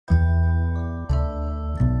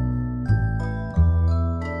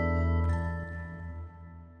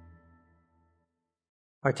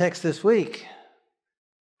Our text this week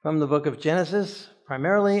from the book of Genesis,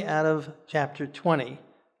 primarily out of chapter 20.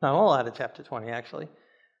 Not all out of chapter 20, actually.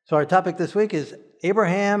 So our topic this week is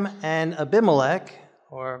Abraham and Abimelech,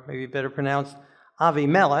 or maybe better pronounced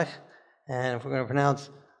Avimelech. And if we're going to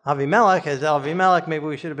pronounce Avimelech as Avimelech, maybe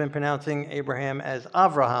we should have been pronouncing Abraham as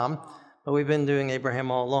Avraham. But we've been doing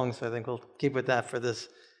Abraham all along, so I think we'll keep with that for this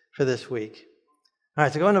week. All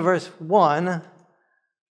right, so going to verse 1.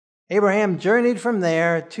 Abraham journeyed from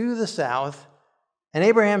there to the south, and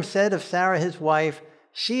Abraham said of Sarah his wife,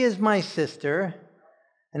 "She is my sister."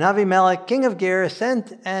 And Avimelech, king of Gaza,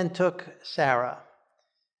 sent and took Sarah.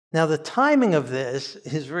 Now the timing of this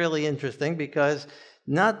is really interesting because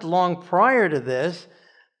not long prior to this,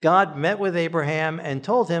 God met with Abraham and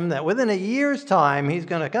told him that within a year's time, he's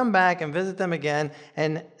going to come back and visit them again,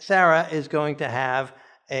 and Sarah is going to have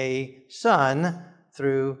a son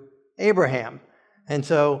through Abraham. And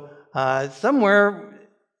so somewhere,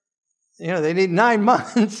 they need 9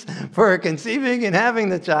 months for conceiving and having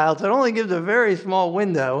the child. So it only gives a very small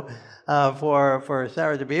window for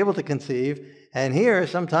Sarah to be able to conceive. And here,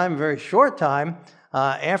 sometime, a very short time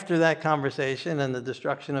after that conversation and the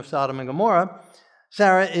destruction of Sodom and Gomorrah,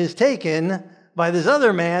 Sarah is taken by this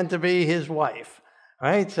other man to be his wife.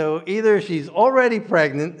 Right? So either she's already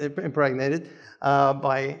impregnated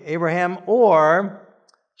by Abraham, or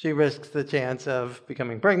she risks the chance of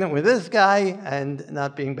becoming pregnant with this guy and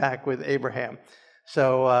not being back with Abraham.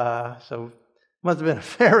 So must have been a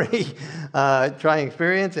very trying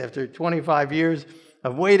experience after 25 years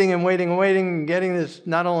of waiting and getting this,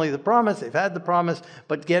 not only the promise, they've had the promise,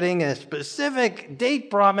 but getting a specific date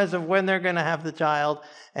promise of when they're going to have the child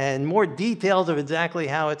and more details of exactly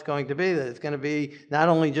how it's going to be, that it's going to be not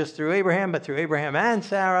only just through Abraham, but through Abraham and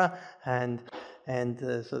Sarah, and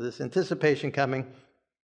so this anticipation coming.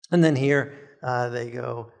 And then here they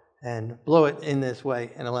go and blow it in this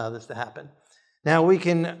way and allow this to happen. Now we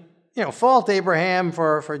can, fault Abraham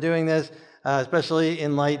for doing this, especially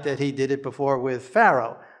in light that he did it before with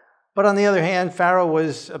Pharaoh. But on the other hand, Pharaoh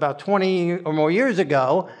was about 20 or more years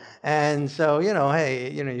ago, and so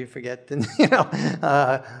you forget, and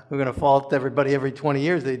we're going to fault everybody every 20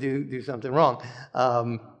 years they do something wrong,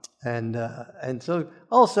 and so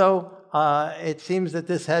also. It seems that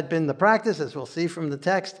this had been the practice, as we'll see from the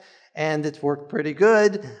text, and it's worked pretty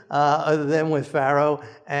good, other than with Pharaoh,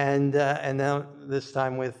 and now this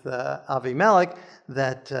time with Avimelech,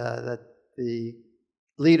 that the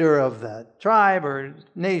leader of that tribe or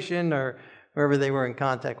nation or whoever they were in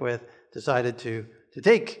contact with decided to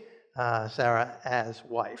take Sarah as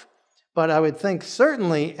wife. But I would think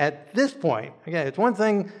certainly at this point, again, it's one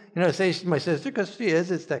thing, to say she's my sister, because she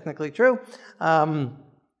is, it's technically true.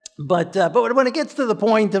 But when it gets to the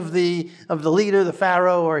point of the leader, the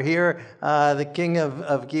Pharaoh, or here the king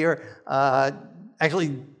of Gaza,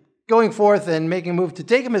 actually going forth and making a move to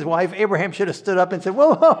take him as wife, Abraham should have stood up and said,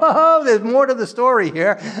 whoa, there's more to the story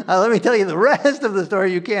here. Let me tell you the rest of the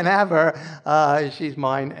story. You can't have her. She's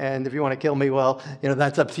mine. And if you want to kill me, well,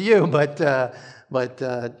 that's up to you. But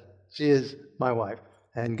she is my wife.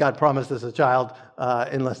 And God promised us a child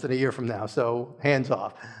in less than a year from now. So hands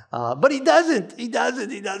off. But he doesn't. He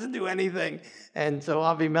doesn't do anything. And so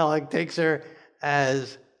Abimelech takes her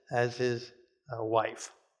as his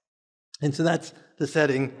wife. And so that's the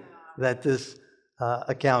setting that this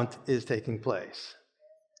account is taking place.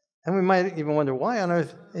 And we might even wonder, why on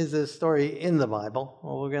earth is this story in the Bible?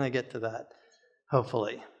 Well, we're going to get to that,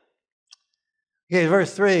 hopefully. Okay,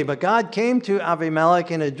 verse 3. But God came to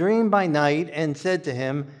Avimelech in a dream by night and said to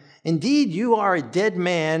him, "Indeed, you are a dead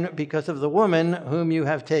man because of the woman whom you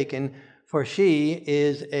have taken, for she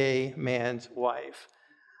is a man's wife."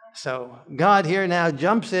 So God here now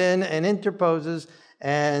jumps in and interposes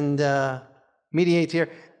and mediates here,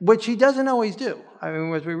 which he doesn't always do. I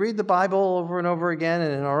mean, as we read the Bible over and over again,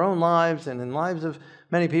 and in our own lives and in lives of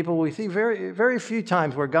many people, we see very, very few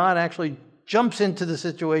times where God actually jumps into the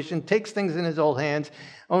situation, takes things in his own hands,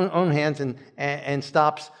 and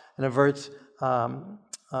stops and averts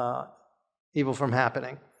evil from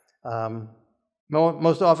happening.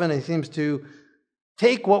 Most often, he seems to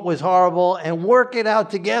take what was horrible and work it out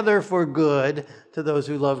together for good to those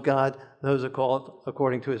who love God, those are called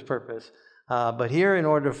according to his purpose. But here, in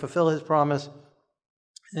order to fulfill his promise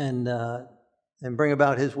and bring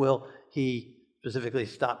about his will, he specifically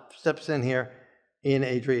steps in here in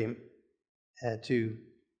a dream to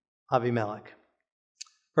Abimelech.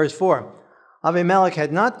 Verse 4, Abimelech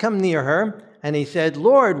had not come near her, and he said,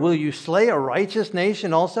 "Lord, will you slay a righteous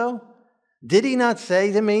nation also? Did he not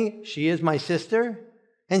say to me, 'She is my sister'?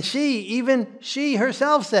 And she, even she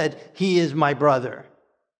herself said, 'He is my brother.'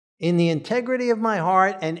 In the integrity of my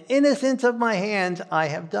heart and innocence of my hands, I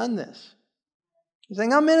have done this. He's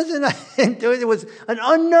saying, I'm innocent. I didn't do it. It was an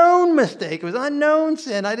unknown mistake. It was unknown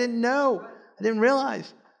sin. I didn't know. I didn't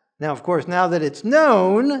realize. Now, of course, now that it's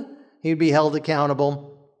known, he'd be held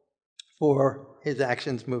accountable for his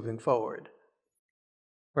actions moving forward.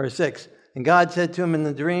 Verse 6, and God said to him in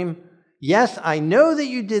the dream, yes, I know that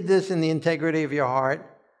you did this in the integrity of your heart,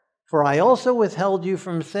 for I also withheld you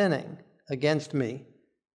from sinning against me.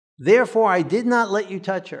 Therefore, I did not let you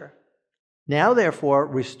touch her. Now, therefore,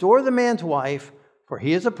 restore the man's wife, for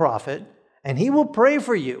he is a prophet, and he will pray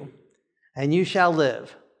for you, and you shall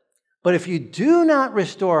live. But if you do not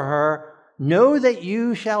restore her, know that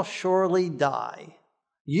you shall surely die,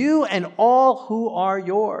 you and all who are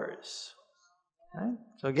yours. Right?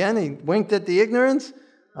 So again, he winked at the ignorance,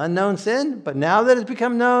 unknown sin, but now that it's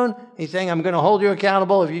become known, he's saying, I'm going to hold you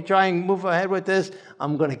accountable. If you try and move ahead with this,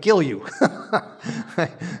 I'm going to kill you.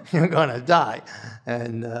 You're going to die.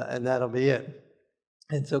 And that'll be it.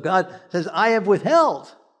 And so God says, I have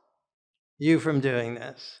withheld you from doing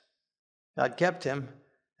this. God kept him.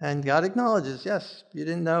 And God acknowledges, yes, you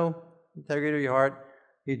didn't know, integrity of your heart,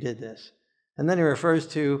 you did this. And then he refers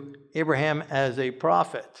to Abraham as a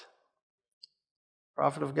prophet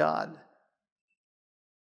of God.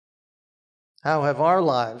 How have our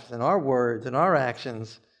lives and our words and our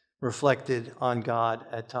actions reflected on God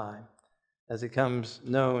at time, as it comes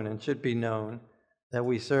known and should be known that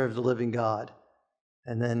we serve the living God?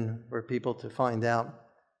 And then for people to find out,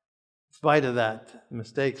 in spite of that,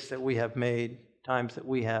 mistakes that we have made, times that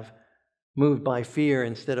we have moved by fear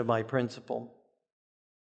instead of by principle.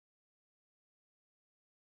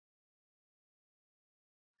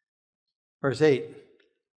 Verse 8,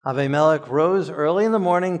 Avimelech rose early in the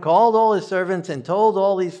morning, called all his servants, and told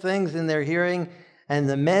all these things in their hearing, and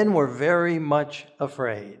the men were very much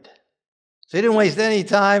afraid. So he didn't waste any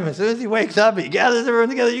time. As soon as he wakes up, he gathers everyone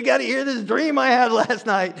together. You got to hear this dream I had last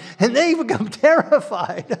night. And they become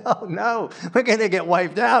terrified. Oh no, we're going to get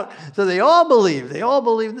wiped out. So they all believed. They all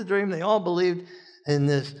believed the dream. They all believed in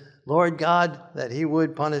this Lord God, that he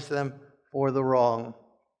would punish them for the wrong.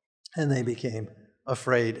 And they became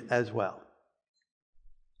afraid as well.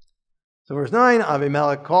 So verse 9,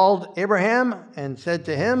 Abimelech called Abraham and said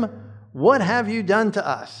to him, what have you done to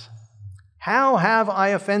us? How have I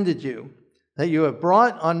offended you, that you have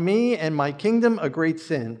brought on me and my kingdom a great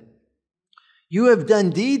sin? You have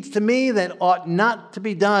done deeds to me that ought not to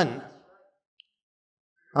be done.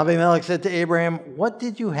 Abimelech said to Abraham, what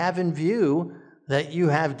did you have in view that you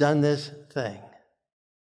have done this thing?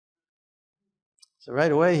 So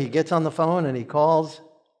right away he gets on the phone and he calls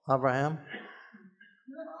Abraham.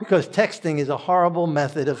 Because texting is a horrible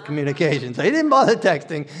method of communication. So he didn't bother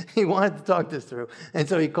texting. He wanted to talk this through. And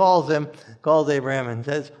so he calls Abraham and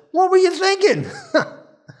says, what were you thinking?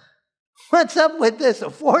 What's up with this? So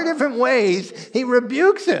 4 different ways he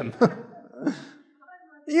rebukes him.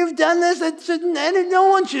 You've done this. And no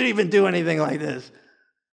one should even do anything like this.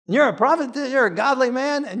 You're a prophet. You're a godly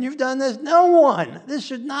man. And you've done this. No one. This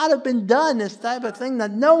should not have been done. This type of thing that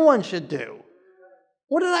no one should do.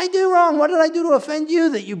 What did I do wrong? What did I do to offend you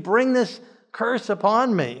that you bring this curse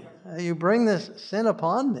upon me? You bring this sin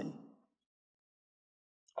upon me?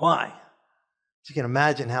 Why? You can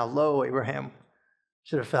imagine how low Abraham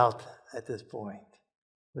should have felt at this point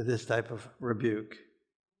with this type of rebuke.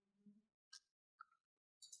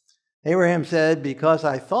 Abraham said, because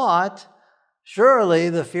I thought, surely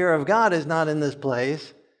the fear of God is not in this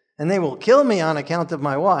place, and they will kill me on account of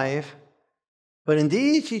my wife. But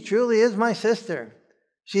indeed, she truly is my sister.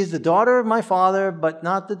 She is the daughter of my father, but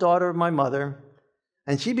not the daughter of my mother.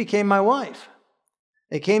 And she became my wife.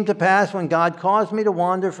 It came to pass when God caused me to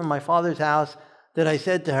wander from my father's house that I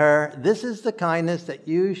said to her, this is the kindness that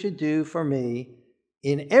you should do for me.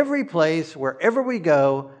 In every place, wherever we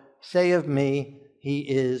go, say of me, he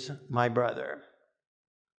is my brother.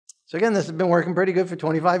 So again, this has been working pretty good for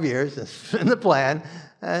 25 years. This has been the plan.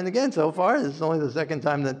 And again, so far, this is only the second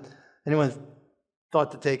time that anyone's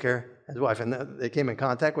thought to take her as wife. And they came in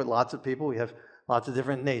contact with lots of people. We have lots of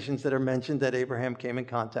different nations that are mentioned that Abraham came in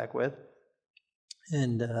contact with.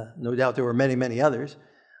 And no doubt there were many, many others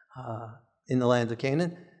in the land of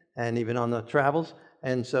Canaan and even on the travels.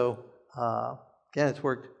 And so, again, it's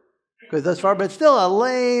worked good thus far, but it's still a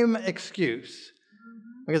lame excuse.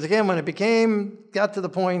 Because again, when it got to the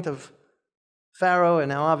point of Pharaoh and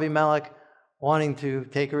now Avimelech wanting to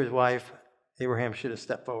take her as wife, Abraham should have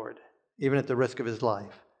stepped forward, even at the risk of his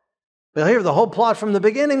life. But here, the whole plot from the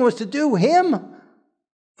beginning was to do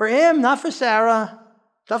for him, not for Sarah.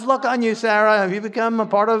 Tough luck on you, Sarah. If you become a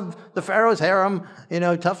part of the Pharaoh's harem,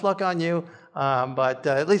 tough luck on you. But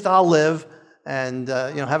at least I'll live. and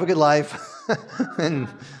have a good life, and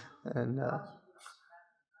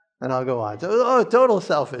I'll go on. So, total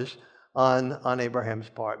selfish on Abraham's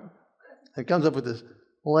part. It comes up with this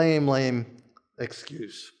lame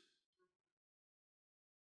excuse.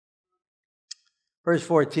 Verse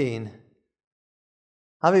 14.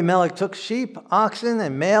 Abimelech took sheep, oxen,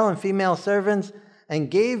 and male and female servants,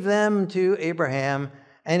 and gave them to Abraham,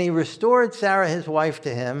 and he restored Sarah his wife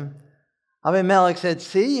to him. Abimelech said,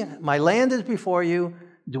 "See, my land is before you.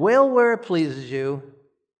 Dwell where it pleases you."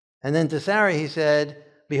 And then to Sarah he said,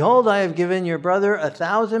 "Behold, I have given your brother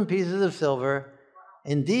 1,000 pieces of silver.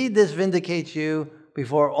 Indeed, this vindicates you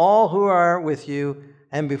before all who are with you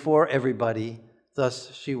and before everybody."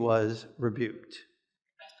 Thus she was rebuked.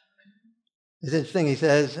 It's interesting. He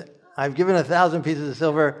says, "I've given 1,000 pieces of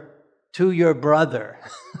silver to your brother."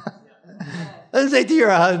 Doesn't say to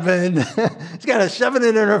your husband. She's got to shove it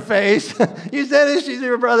in her face. You said it, she's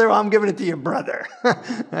your brother. Well, I'm giving it to your brother.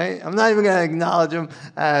 Right? I'm not even going to acknowledge him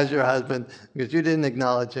as your husband because you didn't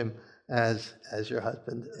acknowledge him as your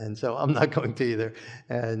husband. And so I'm not going to either.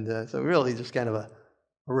 And so really just kind of a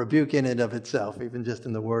rebuke in and of itself, even just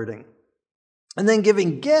in the wording. And then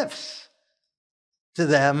giving gifts to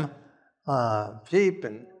them, sheep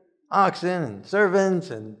and oxen and servants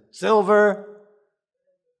and silver.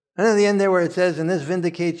 And in the end there where it says, "And this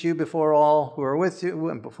vindicates you before all who are with you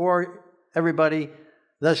and before everybody,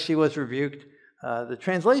 thus she was rebuked." The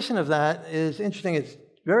translation of that is interesting. It's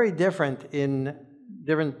very different in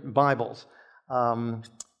different Bibles. And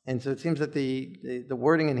so it seems that the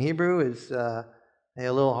wording in Hebrew is a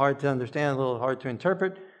little hard to understand, a little hard to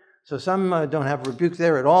interpret. So some don't have rebuke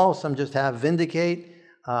there at all. Some just have vindicate.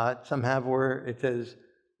 Some have where it says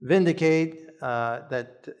vindicate,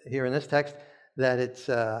 that here in this text, that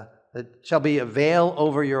it shall be a veil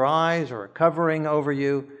over your eyes or a covering over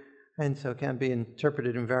you. And so it can be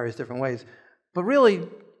interpreted in various different ways. But really,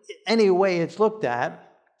 any way it's looked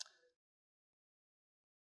at,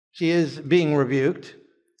 she is being rebuked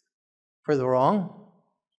for the wrong,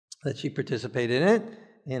 that she participated in it,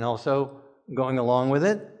 and also going along with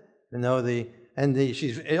it. And though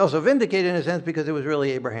she's also vindicated in a sense because it was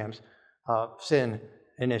really Abraham's sin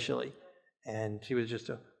initially. And she was just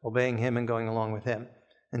obeying him and going along with him.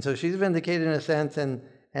 And so she's vindicated in a sense, and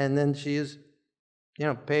then she is,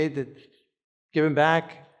 paid to given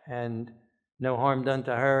back, and no harm done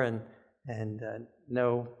to her, and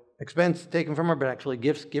no expense taken from her, but actually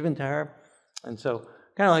gifts given to her. And so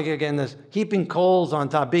kind of like, again, this heaping coals on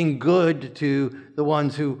top, being good to the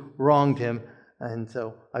ones who wronged him. And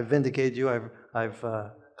so I've vindicated you, I've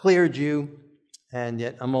cleared you, and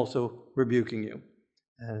yet I'm also rebuking you.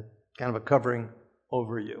 And kind of a covering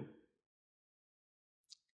over you.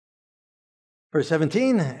 Verse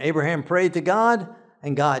 17, Abraham prayed to God,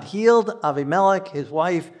 and God healed Avimelech, his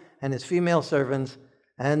wife, and his female servants,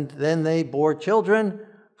 and then they bore children,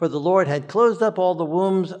 for the Lord had closed up all the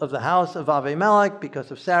wombs of the house of Avimelech because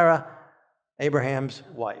of Sarah, Abraham's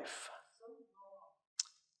wife.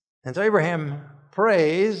 And so Abraham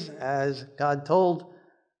prays, as God told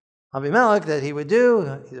Abimelech that he would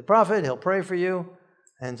do. He's a prophet, he'll pray for you.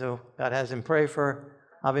 And so God has him pray for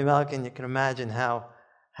Abimelech, and you can imagine how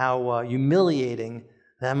humiliating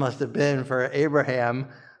that must have been for Abraham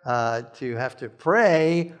to have to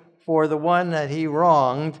pray for the one that he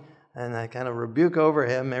wronged, and that kind of rebuke over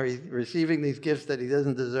him, receiving these gifts that he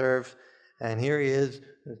doesn't deserve. And here he is,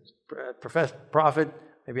 professed prophet.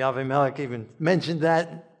 Maybe Avimelech even mentioned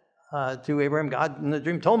that to Abraham. God in the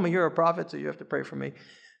dream told me you're a prophet, so you have to pray for me.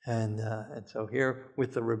 And so here,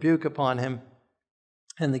 with the rebuke upon him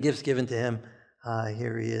and the gifts given to him,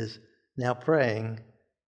 here he is now praying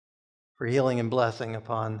for healing and blessing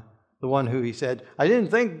upon the one who he said, "I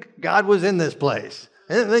didn't think God was in this place.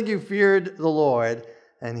 I didn't think you feared the Lord."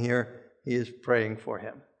 And here he is praying for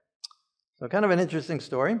him. So kind of an interesting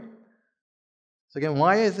story. So again,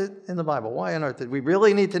 why is it in the Bible? Why on earth? Did we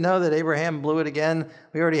really need to know that Abraham blew it again?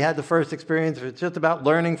 We already had the first experience. It's just about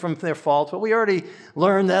learning from their faults. But we already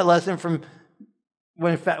learned that lesson from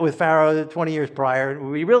with Pharaoh 20 years prior.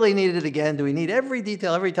 We really needed it again. Do we need every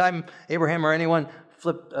detail? Every time Abraham or anyone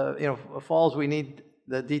falls, we need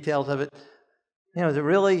the details of it. Is it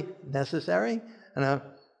really necessary? And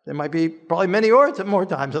there might be probably many or more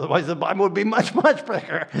times. Otherwise, the Bible would be much, much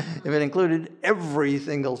bigger if it included every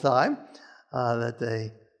single time that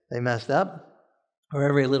they messed up, or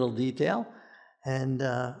every little detail. And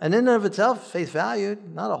in and of itself, face value,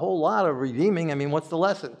 not a whole lot of redeeming. I mean, what's the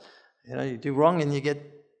lesson? You do wrong and you get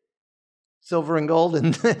silver and gold,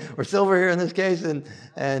 or silver here in this case,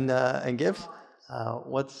 and gifts.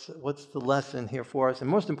 What's the lesson here for us? And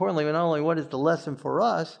most importantly, not only what is the lesson for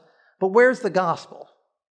us, but where's the gospel?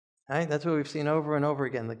 Right? That's what we've seen over and over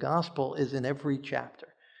again. The gospel is in every chapter.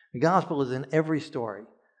 The gospel is in every story.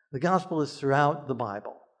 The gospel is throughout the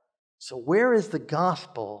Bible. So where is the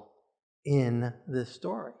gospel in this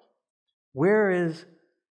story? Where is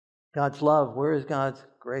God's love? Where is God's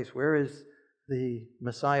grace? Where is the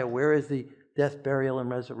Messiah? Where is the death, burial, and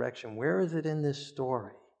resurrection? Where is it in this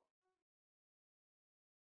story?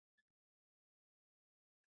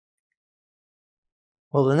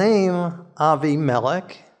 Well, the name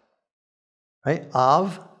Avimelech, right?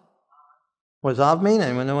 Av. What does Av mean?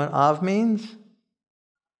 Anyone know what Av means?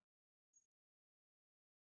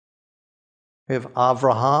 We have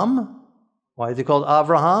Avraham. Why is he called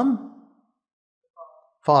Avraham?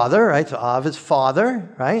 Father, right? So Av is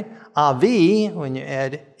father, right? Avi, when you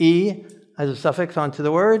add E as a suffix onto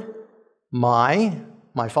the word, my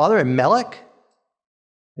father, and Melech.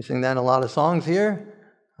 We sing that in a lot of songs here.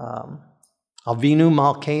 Avinu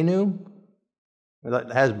Malkeinu.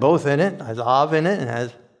 It has both in it. It has Av in it and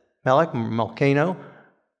has Melech, Malkeinu,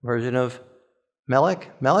 version of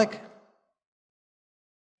Melech.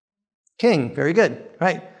 King, very good,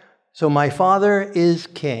 right? So my father is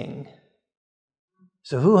king.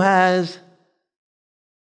 So who has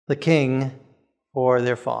the king for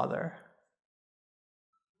their father?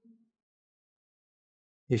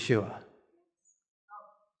 Yeshua.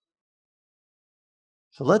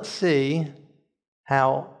 So let's see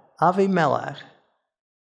how Avimelech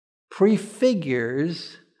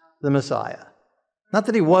prefigures the Messiah. Not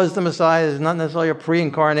that he was the Messiah, it's not necessarily a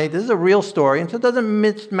pre-incarnate. This is a real story, and so it doesn't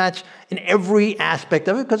mismatch in every aspect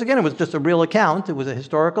of it, because again, it was just a real account. It was a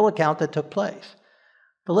historical account that took place.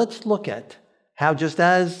 But let's look at how, just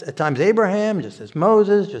as at times Abraham, just as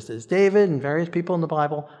Moses, just as David, and various people in the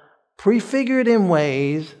Bible prefigured in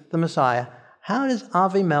ways the Messiah, how does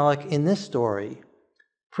Avimelech in this story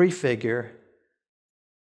prefigure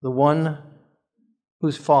the one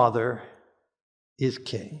whose father is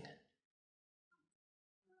king?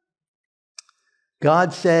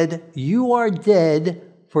 God said, "You are dead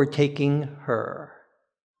for taking her."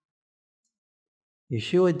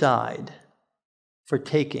 Yeshua died for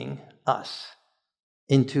taking us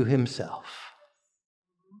into himself,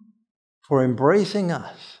 for embracing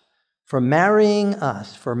us, for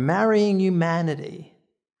marrying humanity,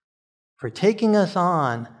 for taking us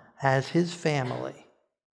on as his family.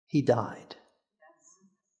 He died.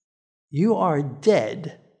 You are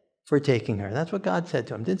dead for taking her. That's what God said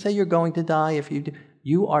to him. Didn't say you're going to die if you do.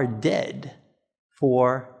 You are dead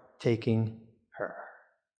for taking her.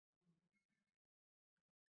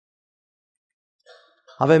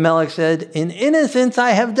 Abimelech said, "In innocence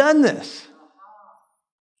I have done this."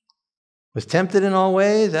 Was tempted in all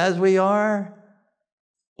ways, as we are,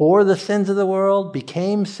 bore the sins of the world,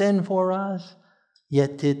 became sin for us,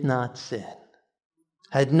 yet did not sin.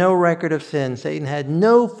 Had no record of sin. Satan had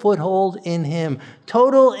no foothold in him.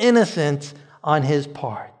 Total innocence on his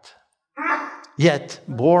part. Yet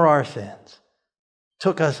bore our sins,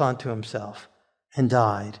 took us onto himself, and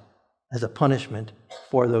died as a punishment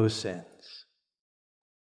for those sins.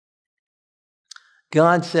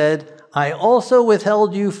 God said, "I also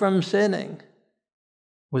withheld you from sinning." It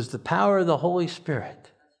was the power of the Holy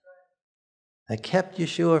Spirit that kept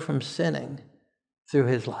Yeshua from sinning through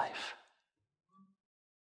his life.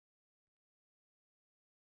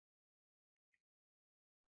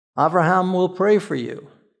 Abraham will pray for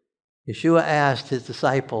you. Yeshua asked his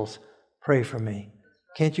disciples, "Pray for me."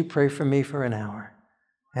 Can't you pray for me for an hour?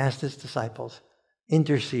 Asked his disciples,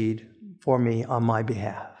 "Intercede for me on my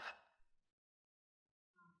behalf."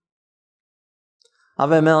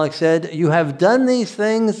 Avimelech said, "You have done these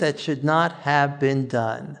things that should not have been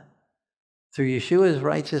done." Through Yeshua's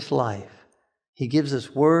righteous life, he gives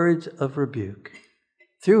us words of rebuke.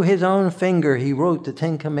 Through his own finger, he wrote the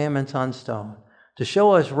 10 Commandments on stone to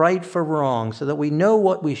show us right for wrong, so that we know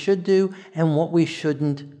what we should do and what we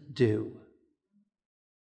shouldn't do.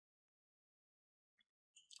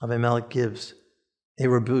 Abimelech gives a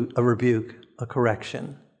rebuke, a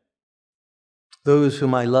correction. "Those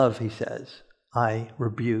whom I love," he says, "I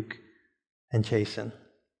rebuke and chasten."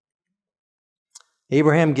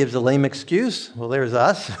 Abraham gives a lame excuse. Well, there's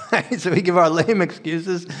us. So we give our lame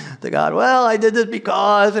excuses to God. Well, I did this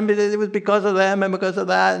because, and it was because of them, and because of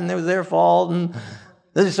that, and it was their fault, and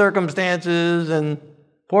the circumstances, and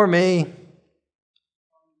poor me.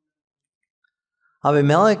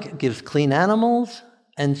 Abimelech gives clean animals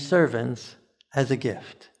and servants as a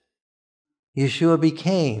gift. Yeshua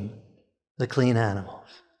became the clean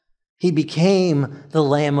animals. He became the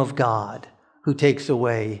Lamb of God who takes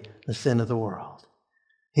away the sin of the world.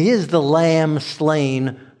 He is the Lamb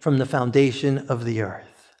slain from the foundation of the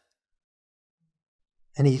earth.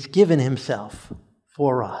 And he's given himself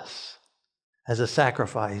for us, as a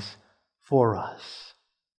sacrifice for us,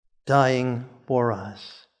 dying for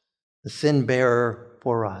us, the sin bearer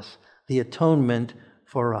for us, the atonement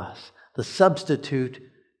for us, the substitute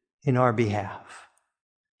in our behalf.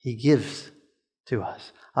 He gives to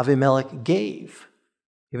us. Avimelech gave.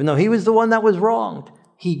 Even though he was the one that was wronged,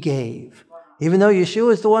 he gave. Even though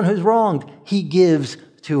Yeshua is the one who's wronged, he gives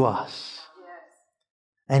to us.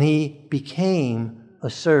 And he became a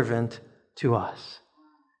servant to us.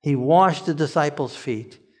 He washed the disciples'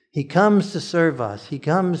 feet. He comes to serve us. He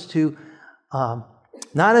comes to,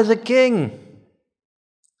 not as a king,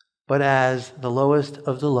 but as the lowest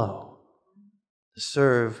of the low, to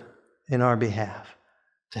serve in our behalf,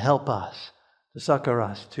 to help us, to succor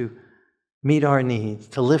us, to meet our needs,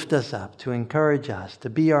 to lift us up, to encourage us, to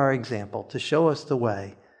be our example, to show us the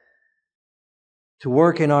way, to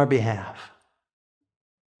work in our behalf.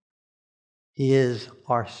 He is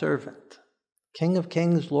our servant, King of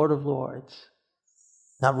kings, Lord of lords.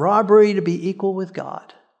 Not robbery to be equal with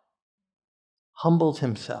God. Humbled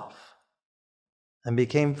himself and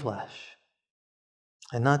became flesh.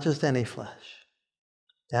 And not just any flesh,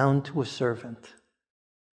 down to a servant,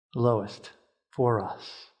 lowest for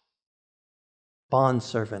us.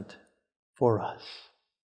 Bondservant for us.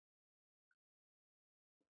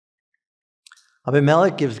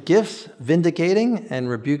 Abimelech gives gifts, vindicating and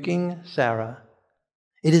rebuking Sarah.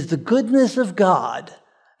 It is the goodness of God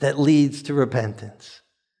that leads to repentance.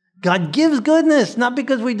 God gives goodness, not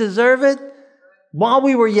because we deserve it. While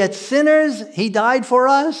we were yet sinners, he died for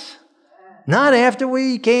us. Not after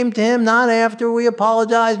we came to him, not after we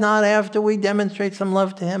apologize, not after we demonstrate some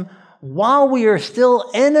love to him. While we are still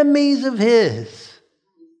enemies of his,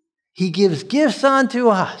 he gives gifts unto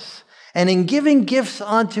us. And in giving gifts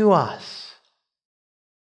unto us,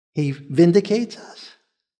 he vindicates us,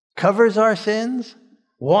 covers our sins,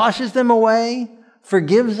 washes them away,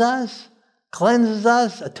 forgives us, cleanses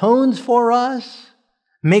us, atones for us,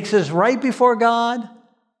 makes us right before God,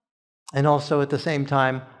 and also at the same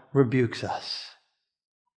time rebukes us.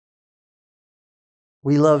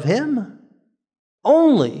 We love him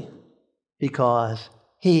only because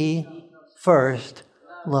he first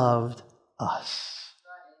loved us.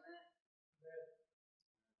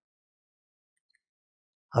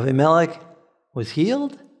 Avimelech was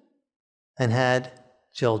healed and had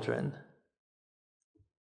children.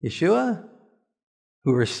 Yeshua,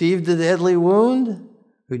 who received the deadly wound,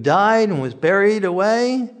 who died and was buried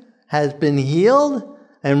away, has been healed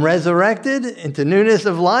and resurrected into newness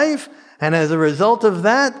of life. And as a result of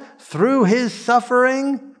that, through his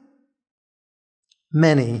suffering,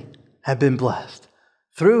 many have been blessed.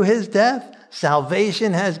 Through his death,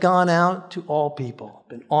 salvation has gone out to all people,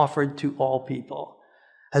 been offered to all people.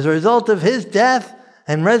 As a result of his death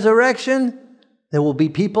and resurrection, there will be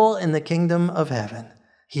people in the kingdom of heaven.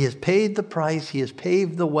 He has paid the price. He has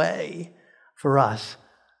paved the way for us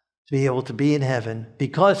to be able to be in heaven.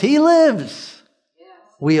 Because he lives,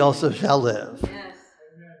 we also shall live.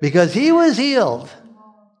 Because he was healed,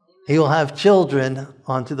 he will have children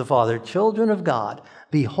unto the Father, children of God.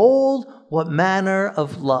 Behold, what manner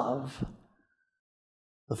of love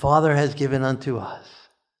the Father has given unto us,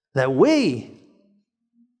 that we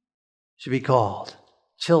should be called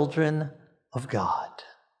children of God.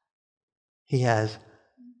 He has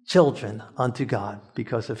children unto God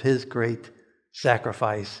because of his great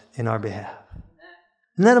sacrifice in our behalf.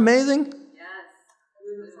 Isn't that amazing?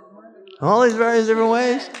 Yes. In all these various different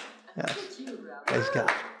ways? Yes. Praise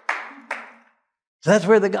God. So that's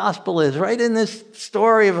where the gospel is, right in this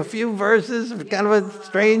story of a few verses, kind of a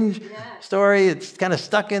strange story. It's kind of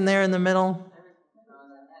stuck in there in the middle.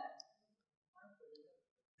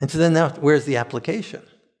 And so then now, where's the application?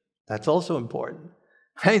 That's also important.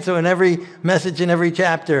 Right? So in every message, in every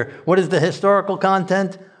chapter, what is the historical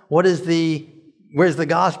content? Where's the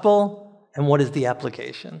gospel? And what is the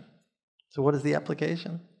application? So what is the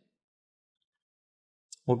application?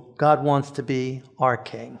 Well, God wants to be our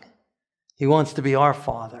king. He wants to be our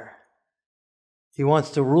father. He wants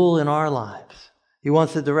to rule in our lives. He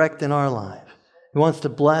wants to direct in our lives. He wants to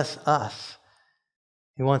bless us.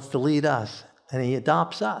 He wants to lead us. And he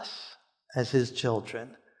adopts us as his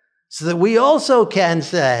children so that we also can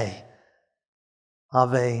say,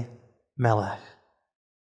 Avimelech,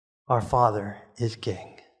 our Father is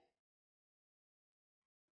King.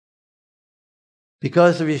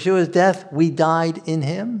 Because of Yeshua's death, we died in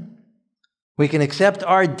him. We can accept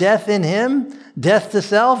our death in him, death to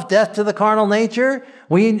self, death to the carnal nature.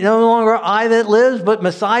 We no longer I that lives, but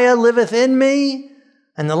Messiah liveth in me.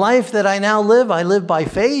 And the life that I now live, I live by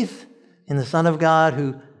faith in the Son of God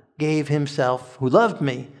who gave himself, who loved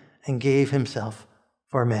me and gave himself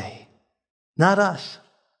for me. not us.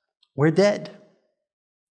 We're dead.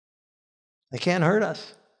 They can't hurt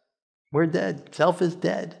us. We're dead. Self is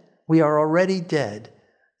dead. We are already dead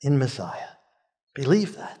in Messiah.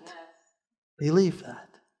 Believe that. Yes. Believe that.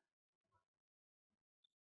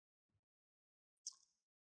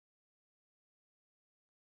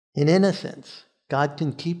 In innocence, God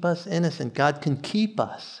can keep us innocent. God can keep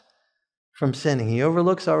us from sinning. He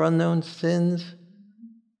overlooks our unknown sins,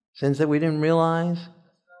 sins that we didn't realize.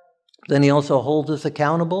 Then he also holds us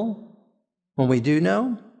accountable when we do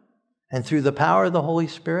know. And through the power of the Holy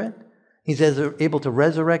Spirit, he's able to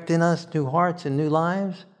resurrect in us new hearts and new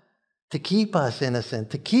lives, to keep us innocent,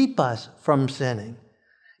 to keep us from sinning.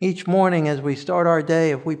 Each morning as we start our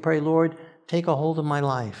day, if we pray, Lord, take a hold of my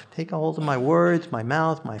life. Take a hold of my words, my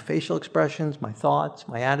mouth, my facial expressions, my thoughts,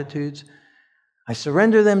 my attitudes. I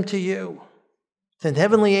surrender them to you. Send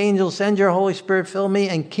heavenly angels, send your Holy Spirit, fill me,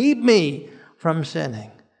 and keep me from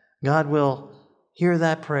sinning. God will hear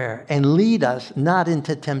that prayer and lead us not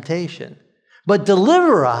into temptation, but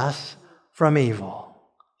deliver us from evil.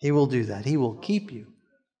 He will do that. He will keep you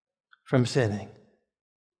from sinning.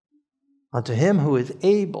 Unto him who is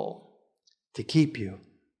able to keep you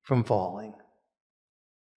from falling.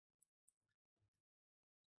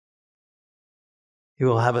 He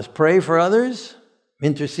will have us pray for others,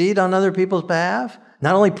 intercede on other people's behalf,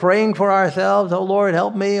 not only praying for ourselves, oh Lord,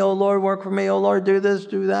 help me, oh Lord, work for me, oh Lord, do this,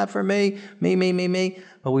 do that for me, me,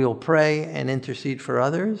 but we will pray and intercede for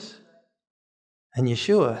others. And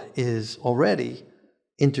Yeshua is already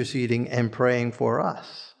interceding and praying for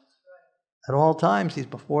us. At all times, he's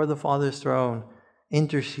before the Father's throne,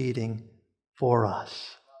 interceding for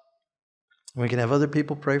us. And we can have other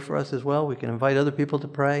people pray for us as well. We can invite other people to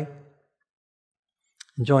pray.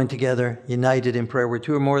 And join together, united in prayer. Where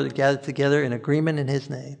two or more gathered together in agreement in his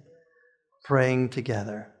name, praying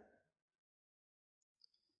together.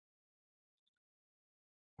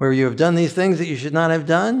 Where you have done these things that you should not have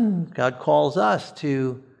done, God calls us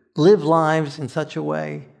to live lives in such a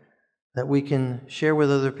way that we can share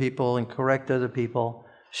with other people and correct other people,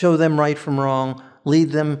 show them right from wrong,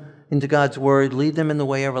 lead them into God's word, lead them in the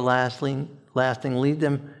way everlasting, lead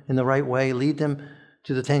them in the right way, lead them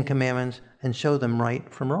to the Ten Commandments, and show them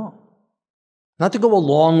right from wrong. Not to go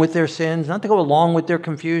along with their sins, not to go along with their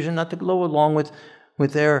confusion, not to go along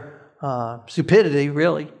with their stupidity,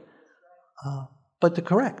 really, but to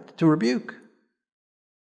correct, to rebuke,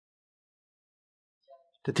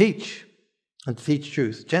 to teach, and to teach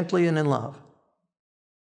truth, gently and in love.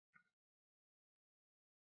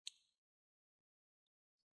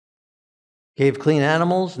 Gave clean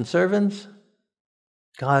animals and servants.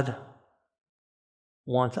 God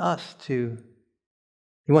wants He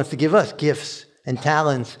wants to give us gifts and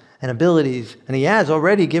talents and abilities. And he has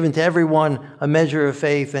already given to everyone a measure of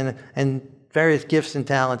faith and various gifts and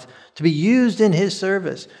talents to be used in his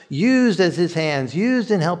service, used as his hands,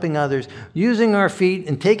 used in helping others, using our feet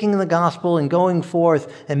and taking the gospel and going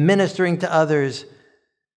forth and ministering to others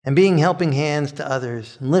and being helping hands to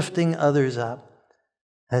others and lifting others up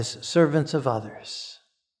as servants of others.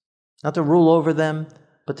 Not to rule over them,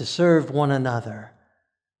 but to serve one another,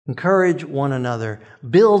 encourage one another,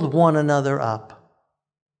 build one another up.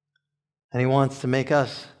 And he wants to make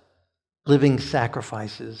us living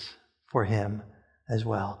sacrifices for him as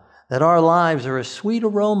well. That our lives are a sweet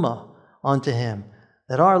aroma unto him.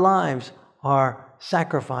 That our lives are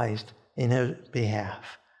sacrificed in his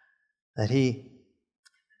behalf. That he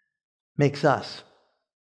makes us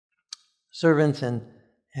servants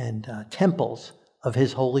and temples of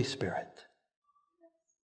his Holy Spirit.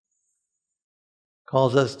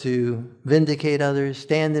 Calls us to vindicate others,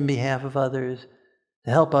 stand in behalf of others,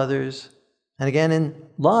 to help others. And again, in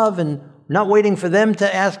love and not waiting for them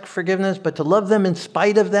to ask forgiveness, but to love them in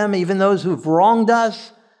spite of them, even those who've wronged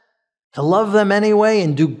us, to love them anyway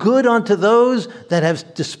and do good unto those that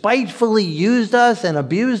have despitefully used us and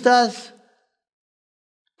abused us.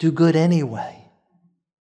 Do good anyway.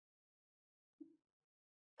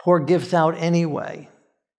 Pour gifts out anyway.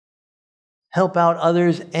 Help out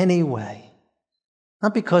others anyway.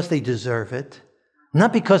 Not because they deserve it,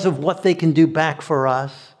 not because of what they can do back for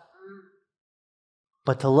us,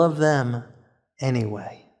 but to love them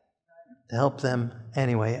anyway, to help them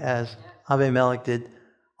anyway, as Abimelech did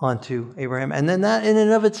unto Abraham. And then that in and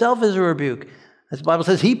of itself is a rebuke. As the Bible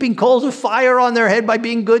says, heaping coals of fire on their head by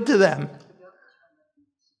being good to them,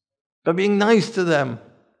 by being nice to them.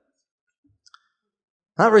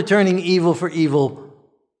 Not returning evil for evil,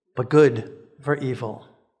 but good for evil.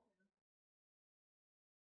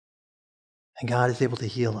 And God is able to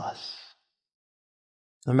heal us.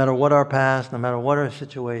 No matter what our past, no matter what our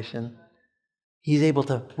situation, he's able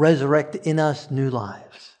to resurrect in us new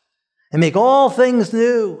lives. and make all things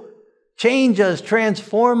new. Change us,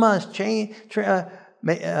 transform us, give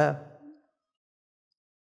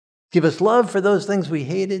us love for those things we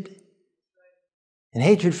hated and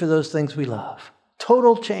hatred for those things we love.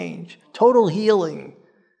 Total change, total healing.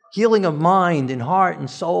 Healing of mind and heart and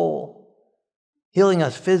soul. Healing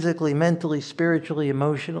us physically, mentally, spiritually,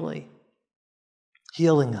 emotionally.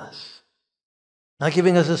 Healing us. Not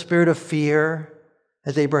giving us a spirit of fear,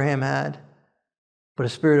 as Abraham had, but a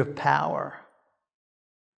spirit of power.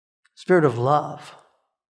 Spirit of love.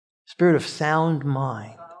 Spirit of sound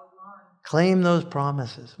mind. Claim those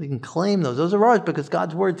promises. We can claim those. Those are ours because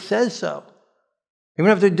God's word says so. You don't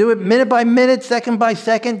have to do it minute by minute, second by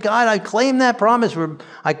second. God, I claim that promise.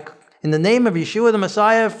 In the name of Yeshua the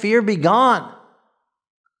Messiah, fear be gone.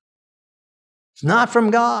 It's not from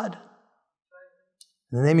God.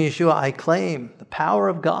 In the name of Yeshua, I claim the power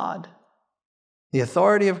of God, the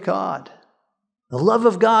authority of God, the love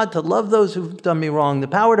of God to love those who've done me wrong, the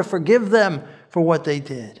power to forgive them for what they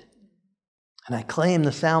did. And I claim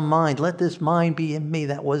the sound mind. Let this mind be in me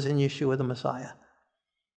that was in Yeshua the Messiah.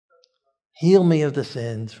 Heal me of the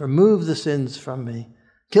sins. Remove the sins from me.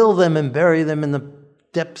 Kill them and bury them in the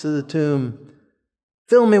depths of the tomb.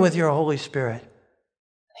 Fill me with your Holy Spirit.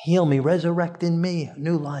 Heal me. Resurrect in me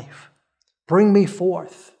new life. Bring me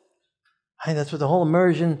forth. That's what the whole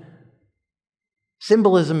immersion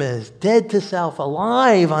symbolism is. Dead to self,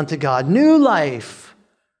 alive unto God. New life.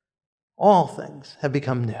 All things have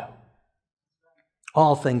become new.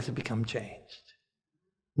 All things have become changed.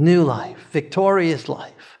 New life. Victorious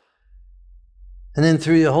life. And then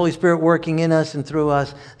through the Holy Spirit working in us and through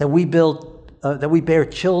us, that we bear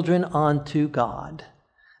children unto God.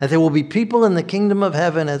 That there will be people in the kingdom of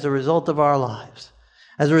heaven as a result of our lives.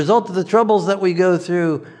 As a result of the troubles that we go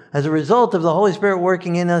through, as a result of the Holy Spirit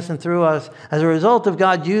working in us and through us, as a result of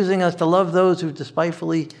God using us to love those who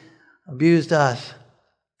despitefully abused us,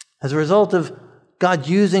 as a result of God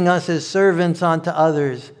using us as servants unto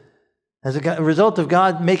others, as a result of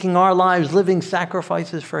God making our lives living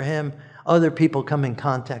sacrifices for Him, other people come in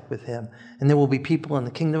contact with Him. And there will be people in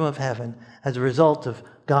the kingdom of heaven as a result of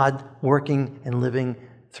God working and living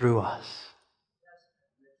through us.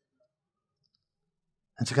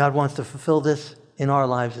 And so God wants to fulfill this in our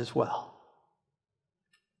lives as well.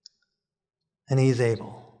 And He's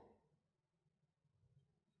able.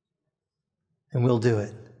 And we'll do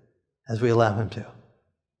it as we allow Him to.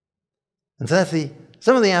 And so that's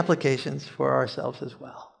some of the applications for ourselves as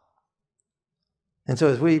well. And so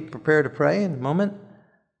as we prepare to pray in a moment,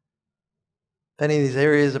 if any of these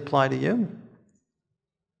areas apply to you,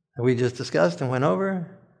 that we just discussed and went over,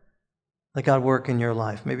 let God work in your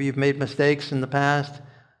life. Maybe you've made mistakes in the past,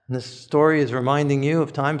 and this story is reminding you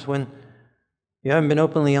of times when you haven't been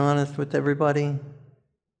openly honest with everybody, and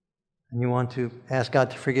you want to ask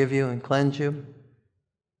God to forgive you and cleanse you.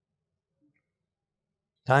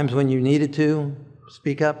 Times when you needed to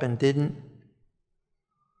speak up and didn't.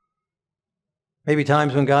 Maybe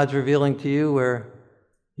times when God's revealing to you where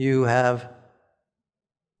you have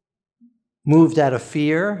moved out of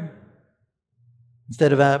fear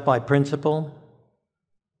instead of out by principle.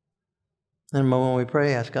 In a moment when we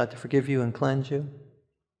pray, ask God to forgive you and cleanse you.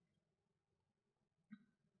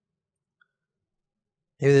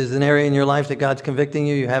 Maybe there's an area in your life that God's convicting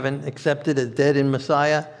you haven't accepted as dead in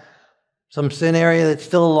Messiah. Some sin area that's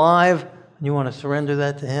still alive, and you want to surrender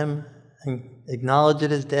that to Him and acknowledge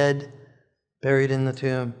it as dead, buried in the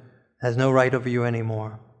tomb, has no right over you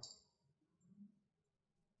anymore.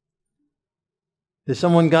 There's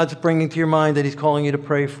someone God's bringing to your mind that He's calling you to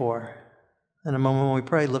pray for. In a moment when we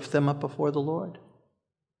pray, lift them up before the Lord,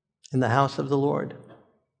 in the house of the Lord.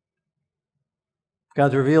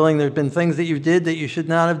 God's revealing there's been things that you did that you should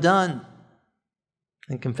not have done.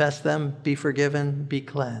 And confess them, be forgiven, be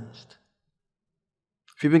cleansed.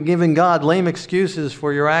 If you've been giving God lame excuses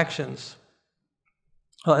for your actions,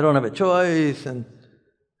 I don't have a choice, and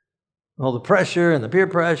all the pressure and the peer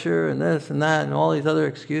pressure and this and that and all these other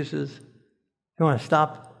excuses, you want to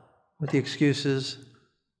stop with the excuses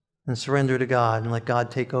and surrender to God and let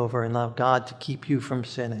God take over and allow God to keep you from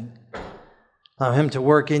sinning. Allow Him to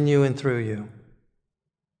work in you and through you.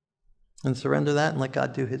 And surrender that and let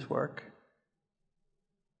God do His work.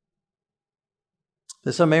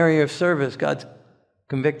 There's some area of service God's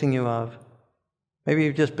convicting you of. Maybe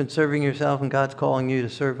you've just been serving yourself and God's calling you to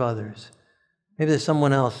serve others. Maybe there's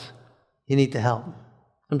someone else you need to help.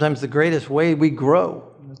 Sometimes the greatest way we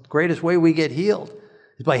grow, the greatest way we get healed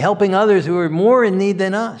is by helping others who are more in need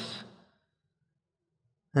than us.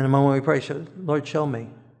 In a moment we pray, Lord, show me.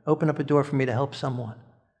 Open up a door for me to help someone,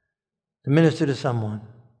 to minister to someone,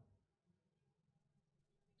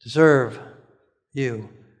 to serve you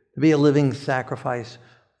to be a living sacrifice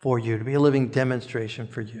for you, to be a living demonstration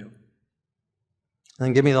for you. And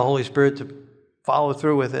then give me the Holy Spirit to follow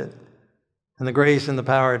through with it, and the grace and the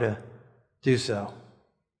power to do so.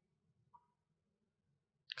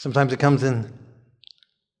 Sometimes it comes in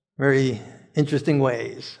very interesting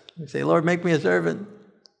ways. You say, Lord, make me a servant.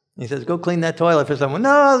 He says, go clean that toilet for someone.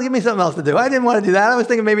 No, give me something else to do. I didn't want to do that. I was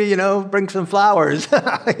thinking maybe, bring some flowers.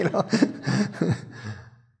 So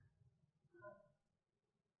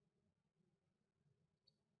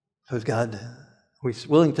is God, we're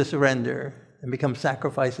willing to surrender and become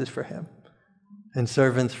sacrifices for Him and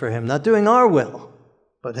servants for Him, not doing our will,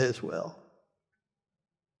 but His will.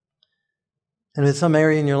 And if it's some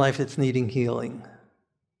area in your life that's needing healing,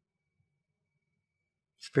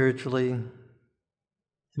 spiritually,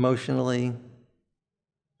 emotionally,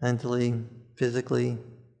 mentally, physically,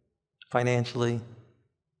 financially,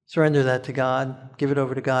 surrender that to God. Give it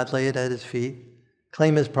over to God. Lay it at His feet.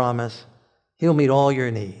 Claim His promise. He'll meet all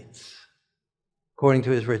your needs according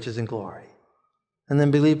to His riches and glory. And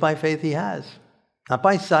then believe by faith He has. Not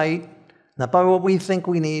by sight, not by what we think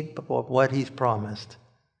we need, but by what He's promised.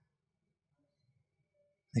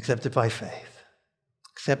 Accept it by faith.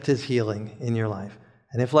 Accept His healing in your life.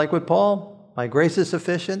 And if, like with Paul, my grace is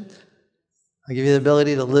sufficient, I give you the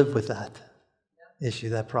ability to live with that issue,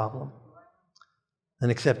 that problem.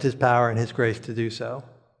 And accept His power and His grace to do so.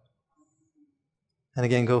 And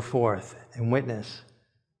again, go forth and witness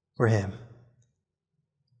for Him.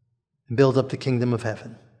 And build up the kingdom of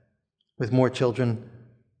heaven with more children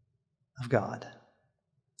of God.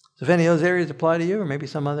 So if any of those areas apply to you, or maybe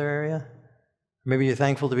some other area, maybe you're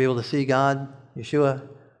thankful to be able to see God, Yeshua,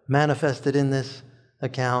 manifested in this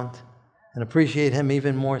account and appreciate Him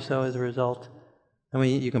even more so as a result. And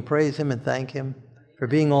you can praise Him and thank Him for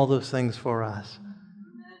being all those things for us.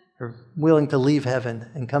 For willing to leave heaven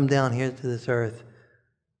and come down here to this earth.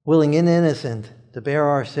 Willing and innocent to bear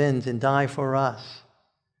our sins and die for us.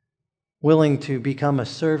 Willing to become a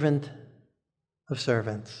servant of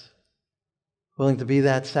servants. Willing to be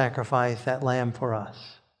that sacrifice, that lamb for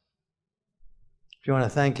us. If you want to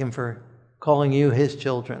thank Him for calling you His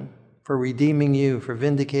children, for redeeming you, for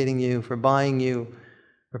vindicating you, for buying you,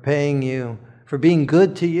 for paying you, for being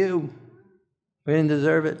good to you. We didn't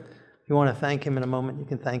deserve it. If you want to thank Him in a moment, you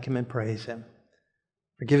can thank Him and praise Him.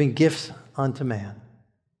 For giving gifts unto man,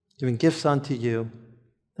 giving gifts unto you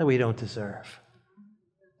that we don't deserve.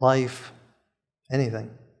 Life, anything,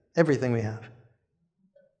 everything we have.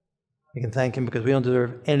 We can thank Him because we don't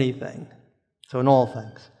deserve anything. So in all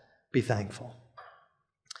things, be thankful.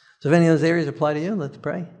 So if any of those areas apply to you, let's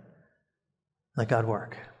pray. Let God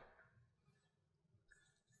work.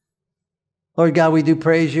 Lord God, we do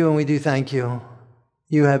praise You and we do thank You.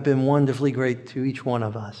 You have been wonderfully great to each one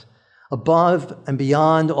of us. Above and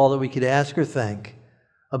beyond all that we could ask or think.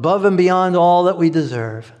 Above and beyond all that we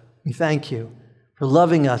deserve. We thank You for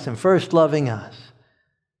loving us and first loving us.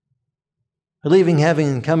 For leaving heaven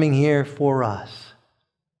and coming here for us.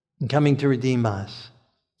 And coming to redeem us.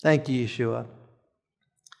 Thank You, Yeshua.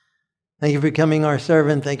 Thank You for becoming our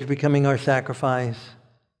servant. Thank You for becoming our sacrifice.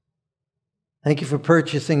 Thank You for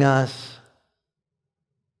purchasing us.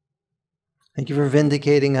 Thank You for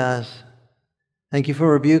vindicating us. Thank You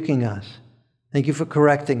for rebuking us. Thank You for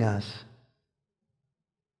correcting us.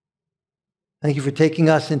 Thank You for taking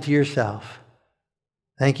us into Yourself.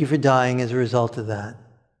 Thank You for dying as a result of that.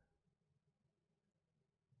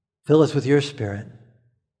 Fill us with Your Spirit.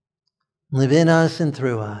 Live in us and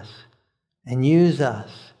through us. And use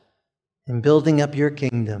us in building up Your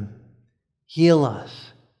kingdom. Heal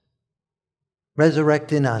us.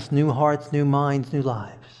 Resurrect in us new hearts, new minds, new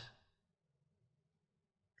lives.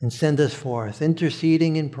 And send us forth,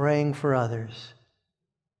 interceding and praying for others.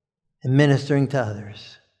 And ministering to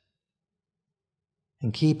others.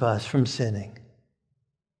 And keep us from sinning.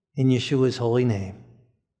 In Yeshua's holy name.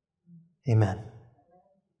 Amen.